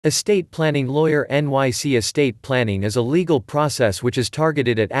Estate Planning Lawyer NYC. Estate planning is a legal process which is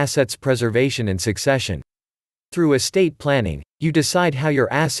targeted at assets preservation and succession. Through estate planning, you decide how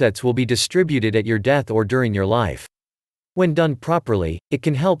your assets will be distributed at your death or during your life. When done properly, it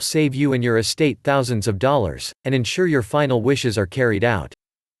can help save you and your estate thousands of dollars, and ensure your final wishes are carried out.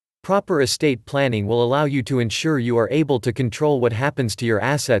 Proper estate planning will allow you to ensure you are able to control what happens to your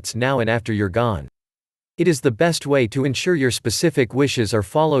assets now and after you're gone. It is the best way to ensure your specific wishes are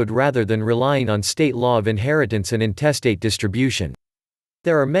followed rather than relying on state law of inheritance and intestate distribution.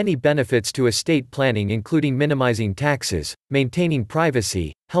 There are many benefits to estate planning, including minimizing taxes, maintaining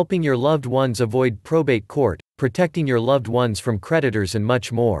privacy, helping your loved ones avoid probate court, protecting your loved ones from creditors, and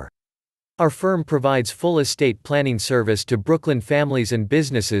much more. Our firm provides full estate planning service to Brooklyn families and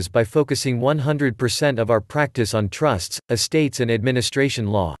businesses by focusing 100% of our practice on trusts, estates, and administration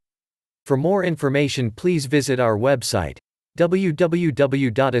law. For more information, please visit our website,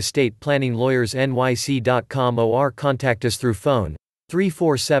 www.estateplanninglawyersnyc.com, or contact us through phone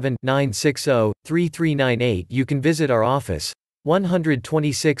 347-960-3398. You can visit our office,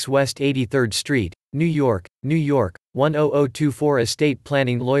 126 West 83rd Street, New York, New York, 10024. Estate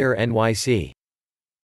Planning Lawyer NYC.